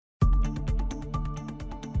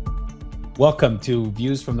Welcome to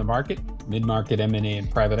Views from the Market, Mid-Market M&A and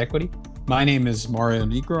Private Equity. My name is Mario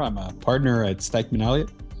Negro. I'm a partner at Stikeman Elliott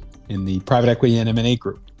in the Private Equity and M&A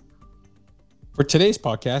group. For today's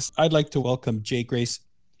podcast, I'd like to welcome Jay Grace.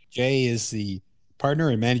 Jay is the partner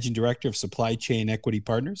and managing director of Supply Chain Equity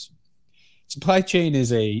Partners. Supply Chain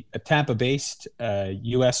is a Tampa-based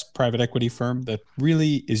U.S. private equity firm that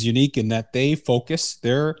really is unique in that they focus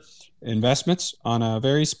their investments on a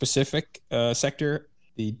very specific sector,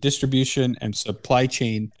 the distribution and supply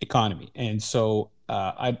chain economy. And so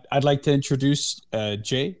I'd like to introduce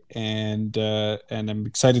Jay, and I'm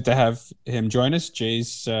excited to have him join us.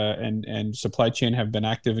 Jay's and Supply Chain have been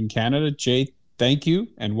active in Canada. Jay, thank you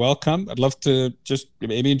and welcome. I'd love to just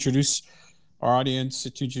maybe introduce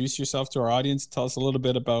yourself to our audience. Tell us a little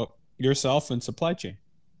bit about yourself and Supply Chain.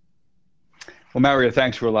 Well, Mario,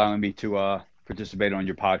 thanks for allowing me to participate on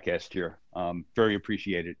your podcast here. Very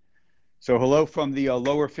appreciated. So hello from the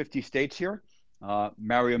lower 50 states here.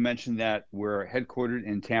 Mario mentioned that we're headquartered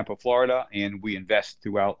in Tampa, Florida, and we invest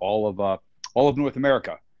throughout all of North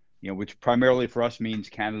America, which primarily for us means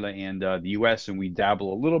Canada and the US, and we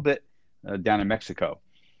dabble a little bit down in Mexico.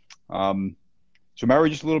 So Mario,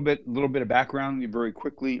 just a little bit of background very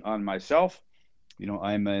quickly on myself.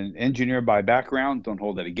 I'm an engineer by background. Don't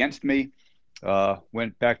hold that against me.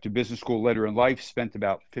 Went back to business school later in life, spent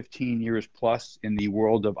about 15 years plus in the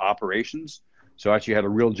world of operations. So I actually had a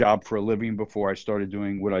real job for a living before I started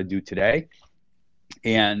doing what I do today,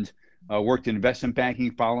 and worked in investment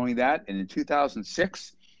banking following that. And in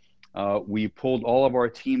 2006, we pulled all of our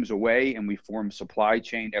teams away and we formed Supply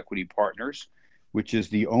Chain Equity Partners, which is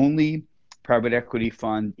the only private equity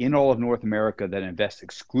fund in all of North America that invests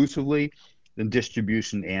exclusively in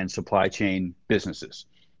distribution and supply chain businesses.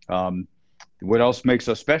 What else makes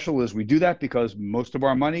us special is we do that because most of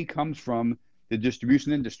our money comes from the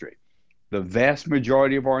distribution industry. The vast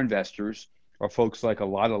majority of our investors are folks like a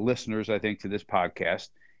lot of listeners, I think, to this podcast,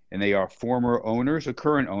 and they are former owners or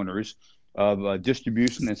current owners of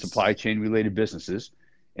distribution and supply chain related businesses.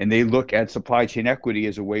 And they look at supply chain equity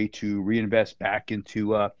as a way to reinvest back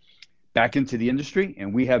into the industry.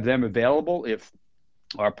 And we have them available if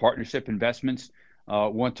our partnership investments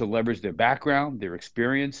want to leverage their background, their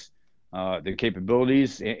experience, their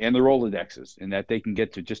capabilities, and their Rolodexes, and that they can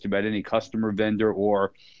get to just about any customer, vendor,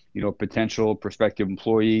 or potential prospective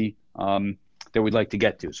employee that we'd like to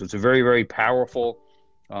get to. So it's a very, very powerful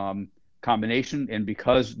combination. And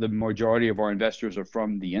because the majority of our investors are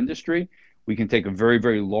from the industry, we can take a very,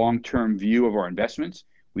 very long-term view of our investments.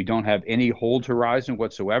 We don't have any hold horizon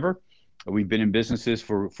whatsoever. We've been in businesses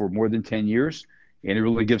for more than 10 years, and it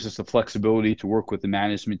really gives us the flexibility to work with the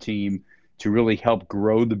management team to really help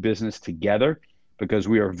grow the business together, because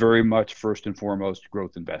we are very much first and foremost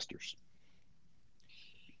growth investors.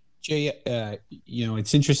 Jay,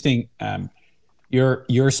 it's interesting.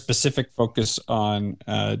 Your specific focus on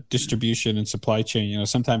distribution and supply chain.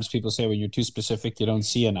 Sometimes people say when you're too specific, you don't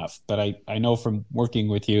see enough. But I know from working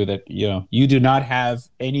with you that you do not have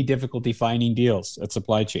any difficulty finding deals at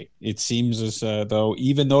Supply Chain. It seems as though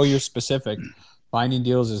even though you're specific, finding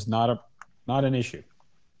deals is not an issue.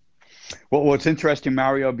 Well, it's interesting,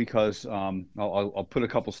 Mario, because I'll put a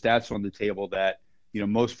couple stats on the table that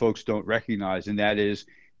most folks don't recognize, and that is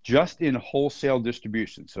just in wholesale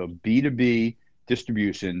distribution. So B2B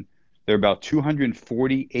distribution, there are about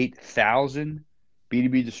 248,000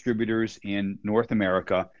 B2B distributors in North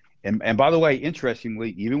America. And by the way,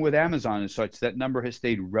 interestingly, even with Amazon and such, that number has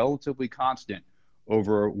stayed relatively constant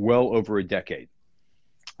well over a decade.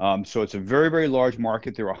 So it's a very, very large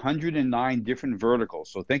market. There are 109 different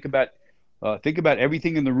verticals. So think about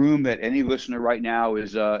everything in the room that any listener right now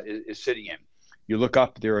is sitting in. You look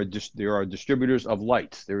up, there are distributors of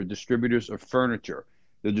lights, there are distributors of furniture,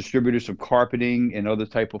 there are distributors of carpeting and other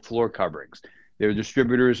type of floor coverings, there are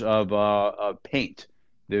distributors of paint,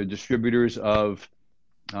 there are distributors of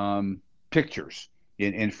pictures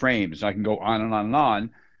in frames. I can go on and on and on.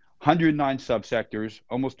 109 subsectors,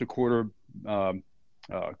 almost a quarter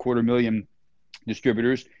million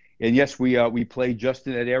distributors. And yes, we play just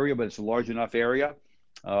in that area, but it's a large enough area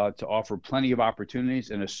to offer plenty of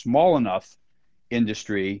opportunities in a small enough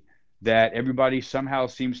industry that everybody somehow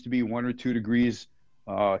seems to be 1 or 2 degrees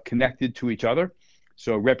connected to each other.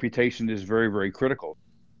 So reputation is very, very critical.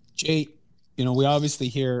 Jay, we obviously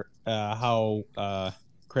hear how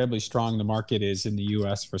incredibly strong the market is in the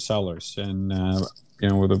U.S. for sellers, and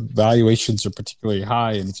where the valuations are particularly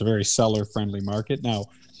high, and it's a very seller-friendly market. Now,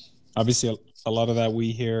 obviously, a lot of that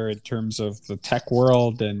we hear in terms of the tech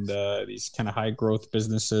world and these kind of high-growth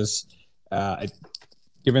businesses.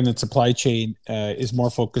 given that supply chain is more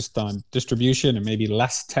focused on distribution and maybe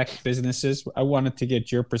less tech businesses, I wanted to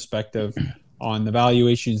get your perspective on the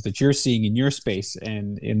valuations that you're seeing in your space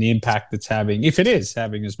and in the impact it's having, if it is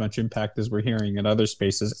having as much impact as we're hearing in other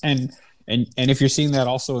spaces, and if you're seeing that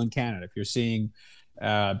also in Canada, if you're seeing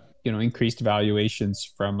increased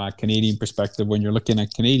valuations from a Canadian perspective when you're looking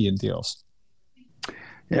at Canadian deals.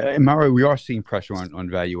 Yeah, and Mario, we are seeing pressure on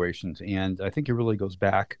valuations, and I think it really goes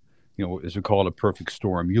back, as we call it, a perfect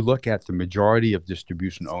storm. You look at the majority of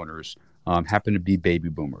distribution owners happen to be baby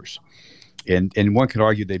boomers, and one could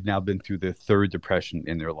argue they've now been through their third depression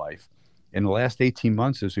in their life. In the last 18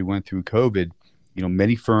 months, as we went through COVID,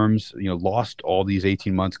 many firms, lost all these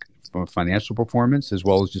 18 months from financial performance as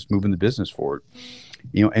well as just moving the business forward.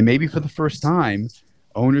 And maybe for the first time,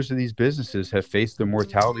 owners of these businesses have faced their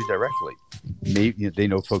mortality directly. Maybe they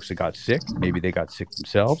know folks that got sick. Maybe they got sick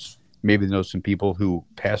themselves. Maybe they know some people who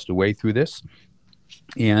passed away through this.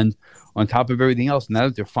 And on top of everything else, now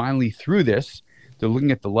that they're finally through this, they're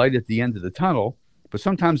looking at the light at the end of the tunnel. But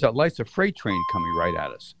sometimes that light's a freight train coming right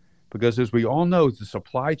at us. Because as we all know, the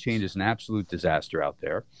supply chain is an absolute disaster out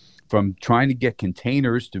there. From trying to get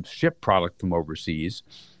containers to ship product from overseas,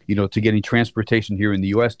 to getting transportation here in the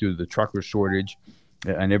U.S. due to the trucker shortage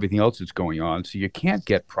and everything else that's going on. So you can't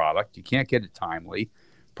get product. You can't get it timely.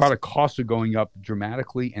 Product costs are going up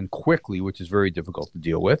dramatically and quickly, which is very difficult to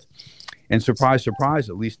deal with. And surprise, surprise,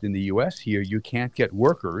 at least in the U.S. here, you can't get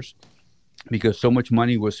workers because so much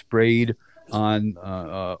money was sprayed on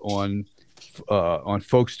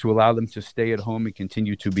folks to allow them to stay at home and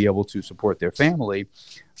continue to be able to support their family.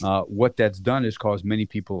 What that's done is caused many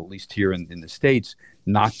people, at least here in the States,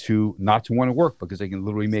 not to want to work because they can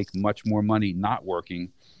literally make much more money not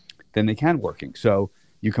working than they can working. So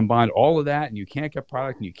you combine all of that and you can't get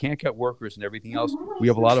product and you can't get workers and everything else. We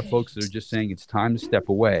have a lot of folks that are just saying it's time to step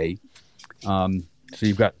away. So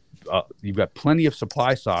you've got plenty of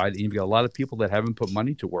supply side and you've got a lot of people that haven't put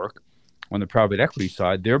money to work. On the private equity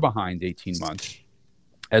side, they're behind 18 months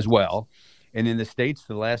as well. And in the States,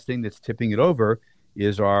 the last thing that's tipping it over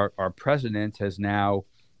is our president has now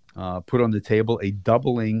put on the table a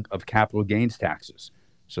doubling of capital gains taxes.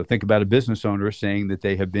 So think about a business owner saying that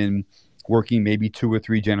they have been working maybe 2 or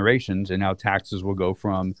 3 generations, and now taxes will go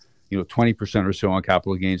from 20% or so on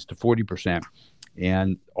capital gains to 40%.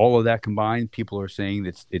 And all of that combined, people are saying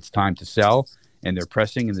that it's time to sell. And they're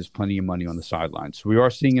pressing, and there's plenty of money on the sidelines. So we are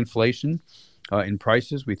seeing inflation in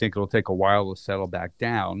prices. We think it'll take a while to settle back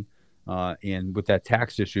down. And with that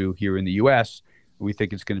tax issue here in the U.S., we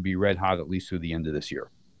think it's going to be red hot at least through the end of this year.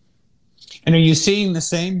 And are you seeing the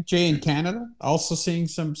same, Jay, in Canada? Also seeing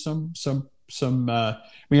some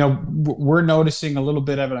we're noticing a little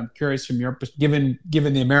bit of it. I'm curious from your perspective,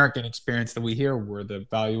 given the American experience that we hear, where the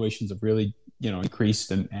valuations have really increased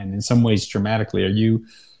and in some ways dramatically. Are you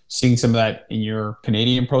seeing some of that in your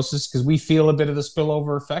Canadian process? Because we feel a bit of the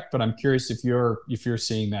spillover effect, but I'm curious if you're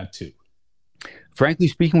seeing that too. Frankly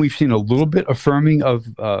speaking, we've seen a little bit of firming of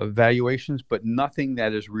valuations, but nothing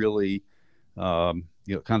that is really, kind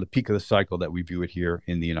of the peak of the cycle that we view it here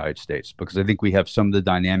in the United States. Because I think we have some of the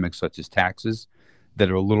dynamics, such as taxes,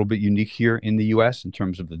 that are a little bit unique here in the U.S. in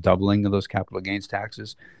terms of the doubling of those capital gains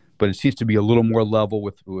taxes. But it seems to be a little more level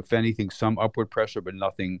with, if anything, some upward pressure, but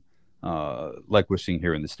nothing like we're seeing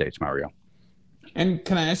here in the States, Mario. And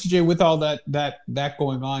can I ask you, Jay, with all that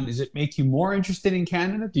going on, does it make you more interested in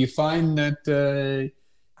Canada? Do you find that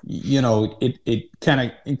it kind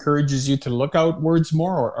of encourages you to look outwards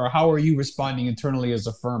more, or how are you responding internally as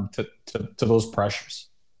a firm to those pressures?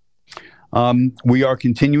 We are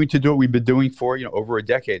continuing to do what we've been doing for over a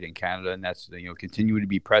decade in Canada, and that's continuing to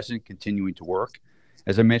be present, continuing to work.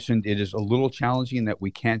 As I mentioned, it is a little challenging in that we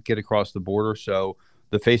can't get across the border, so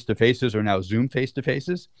the face-to-faces are now Zoom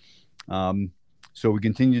face-to-faces. So we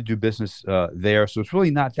continue to do business there. So it's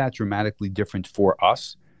really not that dramatically different for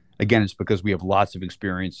us. Again, it's because we have lots of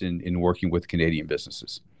experience in working with Canadian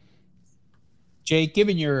businesses. Jay,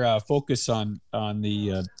 given your focus on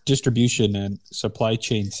the distribution and supply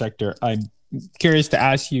chain sector, I'm curious to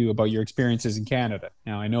ask you about your experiences in Canada.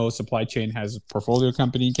 Now, I know Supply Chain has a portfolio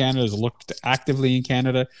company in Canada, has looked actively in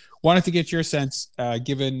Canada. Wanted to get your sense,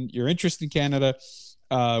 given your interest in Canada,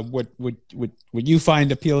 what you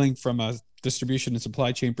find appealing from a distribution and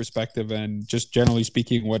supply chain perspective, and just generally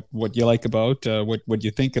speaking, what you like about what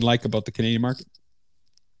you think and like about the Canadian market?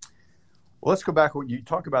 Well, let's go back. When you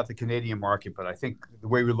talk about the Canadian market, but I think the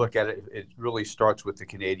way we look at it, it really starts with the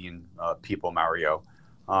Canadian people, Mario.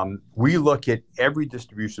 We look at every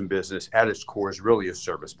distribution business at its core is really a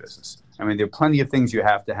service business. I mean, there are plenty of things you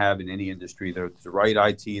have to have in any industry. There's the right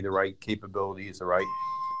IT, the right capabilities, the right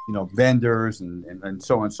vendors, and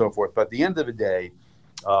so on and so forth. But at the end of the day,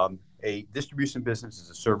 A distribution business is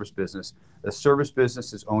a service business. A service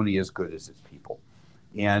business is only as good as its people.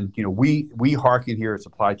 And we hearken here at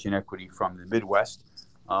Supply Chain Equity from the Midwest.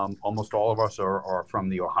 Almost all of us are from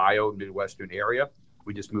the Ohio Midwestern area.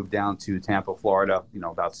 We just moved down to Tampa, Florida,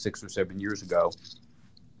 about 6 or 7 years ago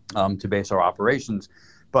to base our operations.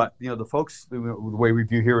 But the folks, the way we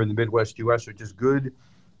view here in the Midwest U.S. are just good,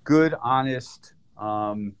 honest,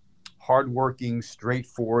 hardworking,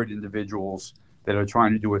 straightforward individuals that are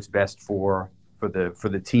trying to do what's best for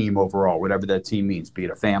the team overall, whatever that team means, be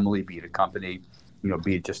it a family, be it a company,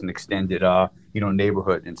 be it just an extended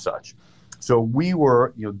neighborhood and such. So we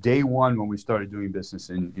were, day one when we started doing business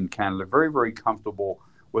in Canada, very, very comfortable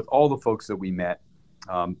with all the folks that we met.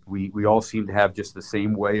 We all seem to have just the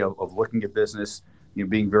same way of looking at business,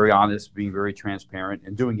 being very honest, being very transparent,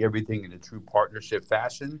 and doing everything in a true partnership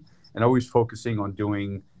fashion, and always focusing on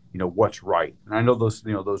doing what's right. And I know those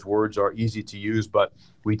those words are easy to use, but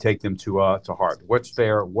we take them to heart. What's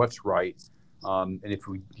fair, what's right, and if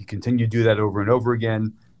we continue to do that over and over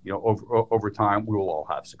again, over time, we will all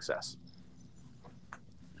have success.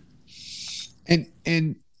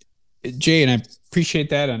 And Jay, and I appreciate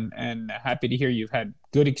that, and happy to hear you've had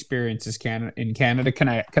good experiences in Canada. Can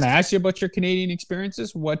I ask you about your Canadian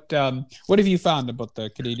experiences? What have you found about the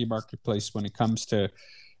Canadian marketplace when it comes to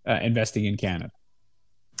investing in Canada?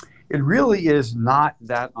 It really is not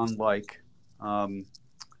that unlike the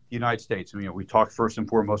United States. I mean, we talk first and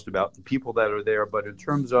foremost about the people that are there, but in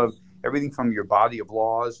terms of everything from your body of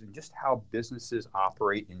laws and just how businesses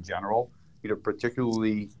operate in general,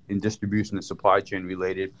 particularly in distribution and supply chain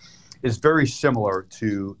related, is very similar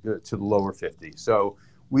to the lower 50. So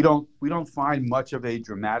we don't find much of a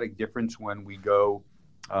dramatic difference when we go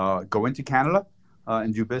into Canada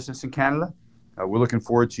and do business in Canada. We're looking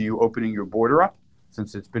forward to you opening your border up,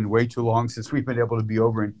 since it's been way too long since we've been able to be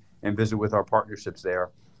over and visit with our partnerships there.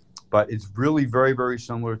 But it's really very, very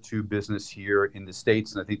similar to business here in the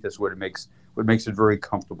States, and I think that's what makes it very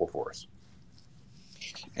comfortable for us.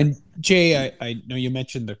 And Jay, I know you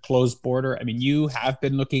mentioned the closed border. I mean, you have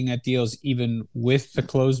been looking at deals even with the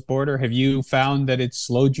closed border. Have you found that it's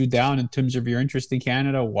slowed you down in terms of your interest in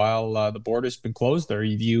Canada while the border's been closed, or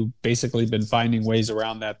have you basically been finding ways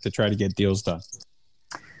around that to try to get deals done?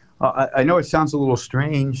 I know it sounds a little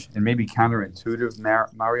strange and maybe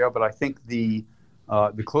counterintuitive, Mario, but I think the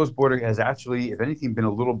closed border has actually, if anything, been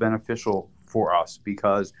a little beneficial for us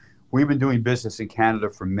because we've been doing business in Canada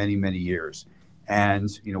for many, many years. And,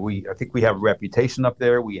 I think we have a reputation up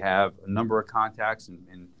there. We have a number of contacts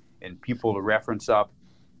and people to reference up.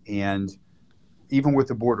 And even with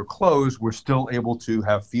the border closed, we're still able to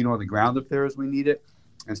have feet on the ground up there as we need it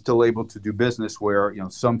and still able to do business where,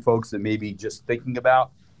 some folks that may be just thinking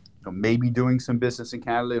about, maybe doing some business in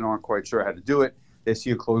Canada and aren't quite sure how to do it, they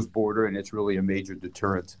see a closed border and it's really a major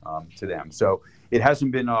deterrent to them. So it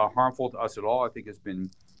hasn't been harmful to us at all. I think it's been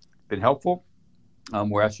helpful.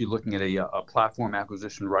 We're actually looking at a platform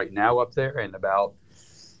acquisition right now up there, and about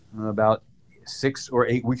 6 or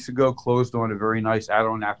 8 weeks ago closed on a very nice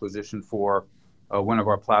add-on acquisition for one of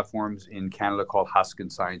our platforms in Canada called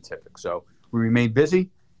Hoskin Scientific. So we remain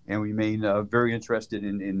busy and we remain very interested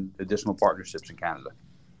in additional partnerships in Canada.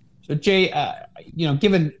 So Jay,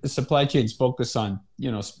 given the supply chain's focus on,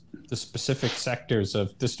 the specific sectors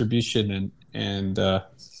of distribution and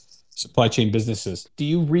supply chain businesses, do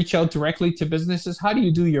you reach out directly to businesses? How do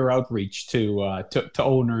you do your outreach to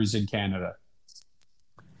owners in Canada?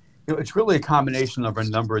 It's really a combination of a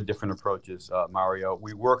number of different approaches, Mario.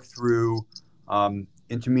 We work through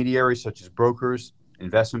intermediaries such as brokers,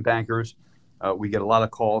 investment bankers. We get a lot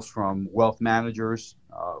of calls from wealth managers,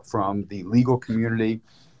 from the legal community.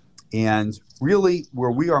 And really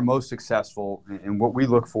where we are most successful and what we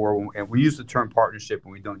look for, and we use the term partnership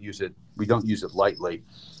and we don't use it lightly.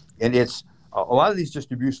 And it's a lot of these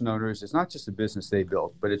distribution owners, it's not just a business they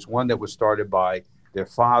built, but it's one that was started by their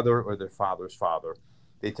father or their father's father.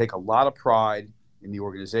 They take a lot of pride in the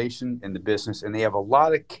organization and the business, and they have a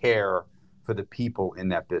lot of care for the people in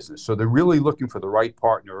that business. So they're really looking for the right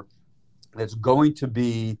partner that's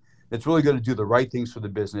really going to do the right things for the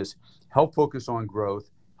business, help focus on growth,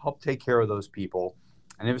 help take care of those people.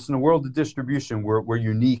 And if it's in the world of distribution, we're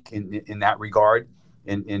unique in that regard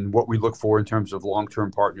in what we look for in terms of long-term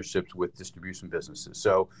partnerships with distribution businesses.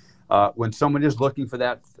 So when someone is looking for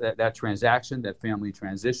that transaction, that family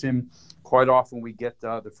transition, quite often we get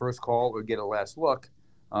the first call or get a last look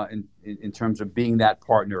in terms of being that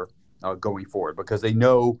partner going forward, because they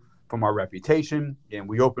know from our reputation, and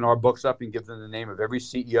we open our books up and give them the name of every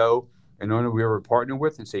CEO and owner we ever partner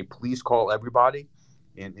with and say, please call everybody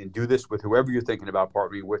and do this with whoever you're thinking about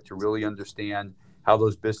partnering with to really understand how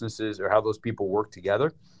those businesses or how those people work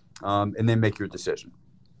together, and then make your decision.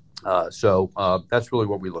 So that's really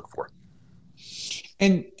what we look for.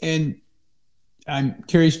 And I'm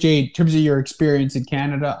curious, Jay, in terms of your experience in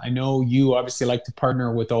Canada, I know you obviously like to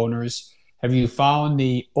partner with owners. Have you found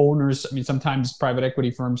the owners? I mean, sometimes private equity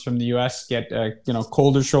firms from the U.S. get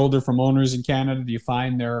colder shoulder from owners in Canada. Do you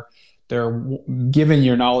find they're given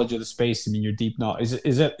your knowledge of the space? I mean, your deep knowledge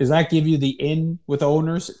is that give you the in with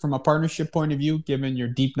owners from a partnership point of view, given your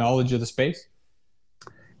deep knowledge of the space?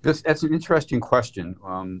 That's an interesting question.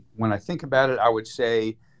 When I think about it, I would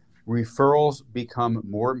say referrals become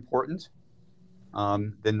more important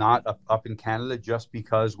than not up in Canada, just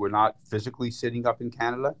because we're not physically sitting up in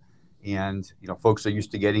Canada. And, folks are used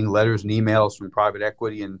to getting letters and emails from private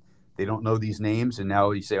equity, and they don't know these names. And now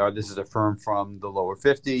you say, oh, this is a firm from the lower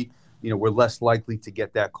 50. We're less likely to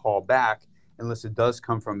get that call back unless it does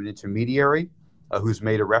come from an intermediary who's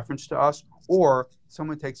made a reference to us, or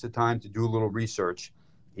someone takes the time to do a little research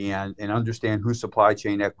and understand who Supply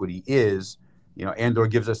Chain Equity is, and or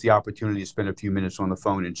gives us the opportunity to spend a few minutes on the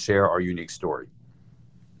phone and share our unique story.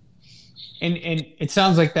 And it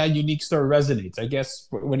sounds like that unique story resonates. I guess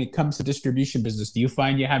when it comes to distribution business, do you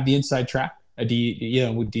find you have the inside track? Do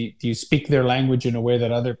you speak their language in a way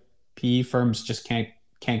that other PE firms just can't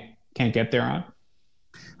get there on?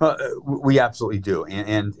 We absolutely do,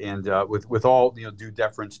 and with all due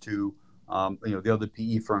deference to the other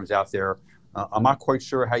PE firms out there, I'm not quite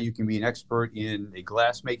sure how you can be an expert in a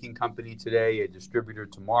glass making company today, a distributor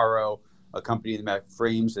tomorrow, a company that makes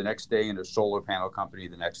frames the next day, and a solar panel company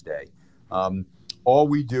the next day. All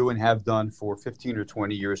we do and have done for 15 or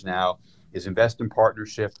 20 years now is invest in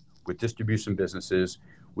partnership with distribution businesses.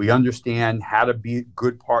 We understand how to be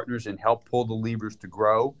good partners and help pull the levers to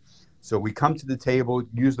grow. So we come to the table,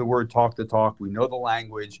 use the word talk the talk. We know the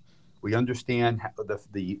language. We understand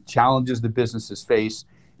the challenges the businesses face,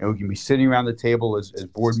 and we can be sitting around the table as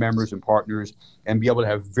board members and partners and be able to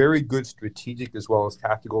have very good strategic as well as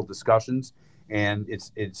tactical discussions. And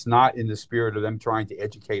it's not in the spirit of them trying to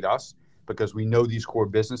educate us, because we know these core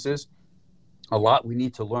businesses. A lot we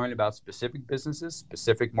need to learn about specific businesses,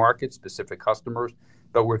 specific markets, specific customers,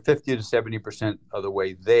 but we're 50 to 70% of the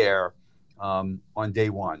way there on day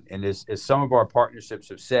one. And as some of our partnerships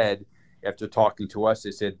have said, after talking to us,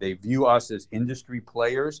 they said they view us as industry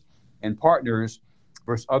players and partners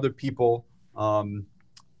versus other people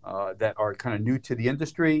that are kind of new to the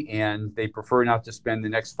industry, and they prefer not to spend the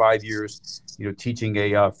next 5 years, teaching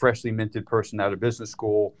a freshly minted person out of business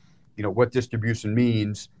school, what distribution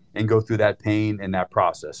means, and go through that pain and that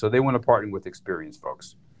process. So they want to partner with experienced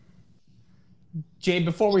folks. Jay,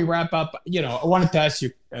 before we wrap up, I wanted to ask you,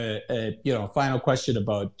 a final question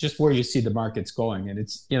about just where you see the markets going. And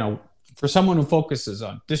it's, for someone who focuses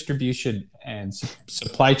on distribution and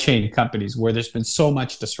supply chain companies where there's been so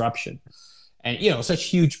much disruption and, such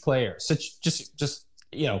huge players, such just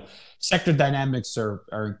sector dynamics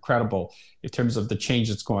are incredible in terms of the change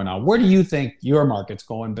that's going on. Where do you think your market's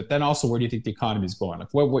going? But then also, where do you think the economy is going?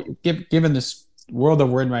 Like, given this world that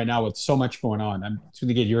we're in right now with so much going on, I'm just going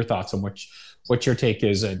to get your thoughts on what your take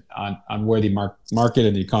is on where the market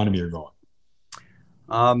and the economy are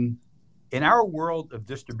going. In our world of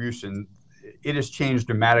distribution, it has changed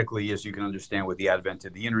dramatically, as you can understand, with the advent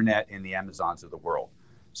of the internet and the Amazons of the world.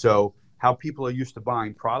 So how people are used to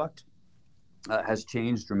buying product has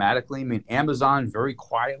changed dramatically. I mean, Amazon very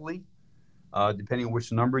quietly, depending on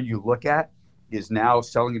which number you look at, is now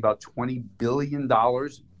selling about $20 billion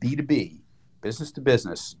B2B, business to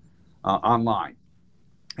business, online.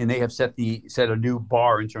 And they have set a new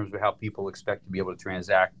bar in terms of how people expect to be able to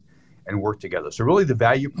transact and work together. So really the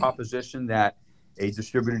value proposition that a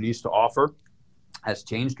distributor needs to offer has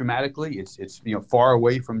changed dramatically. It's far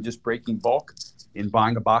away from just breaking bulk in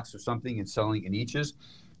buying a box of something and selling in eaches.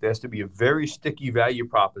 There has to be a very sticky value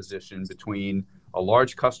proposition between a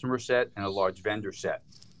large customer set and a large vendor set.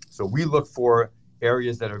 So we look for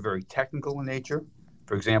areas that are very technical in nature.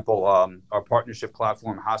 For example, our partnership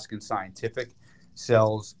platform, Hoskin Scientific,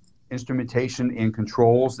 sells instrumentation and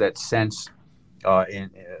controls that sense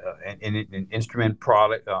in instrument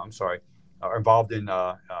product. Are involved in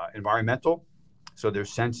environmental. So they're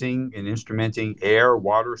sensing and instrumenting air,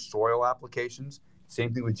 water, soil applications.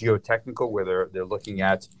 Same thing with geotechnical, where they're looking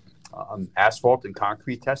at asphalt and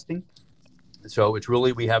concrete testing. So it's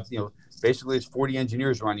really, we have, basically it's 40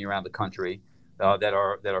 engineers running around the country that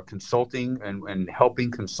are consulting and helping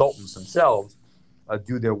consultants themselves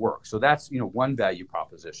do their work. So that's, one value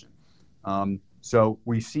proposition. So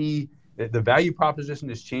we see that the value proposition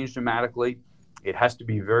has changed dramatically. It has to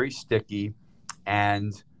be very sticky.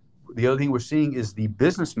 And the other thing we're seeing is the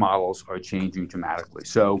business models are changing dramatically.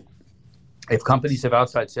 So If companies have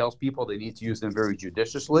outside salespeople, they need to use them very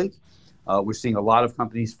judiciously. We're seeing a lot of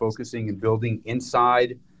companies focusing and building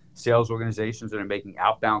inside sales organizations that are making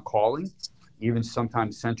outbound calling, even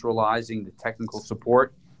sometimes centralizing the technical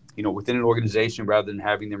support, within an organization rather than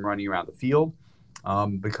having them running around the field,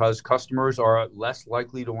 because customers are less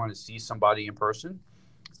likely to want to see somebody in person.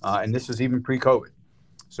 And this is even pre-COVID.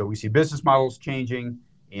 So we see business models changing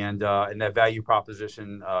and that value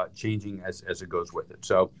proposition changing as it goes with it.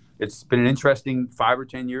 So it's been an interesting 5 or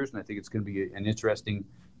 10 years, and I think it's going to be an interesting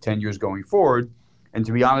 10 years going forward. And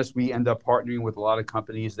to be honest, we end up partnering with a lot of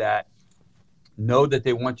companies that know that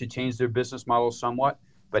they want to change their business model somewhat,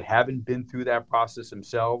 but haven't been through that process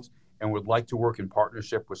themselves and would like to work in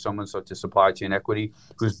partnership with someone such as Supply Chain Equity,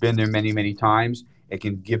 who's been there many, many times and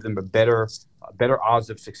can give them a better odds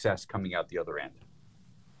of success coming out the other end.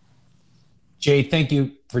 Jay, thank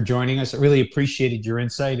you for joining us. I really appreciated your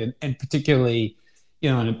insight and particularly,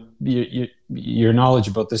 your knowledge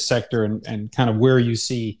about this sector and kind of where you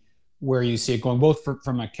see it going, both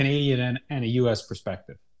from a Canadian and a U.S.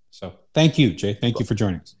 perspective. So thank you, Jay. Thank you for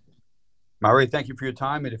joining us. Mario, thank you for your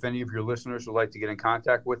time. And if any of your listeners would like to get in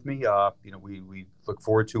contact with me, we look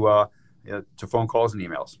forward to phone calls and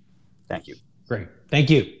emails. Thank you. Great. Thank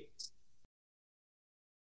you.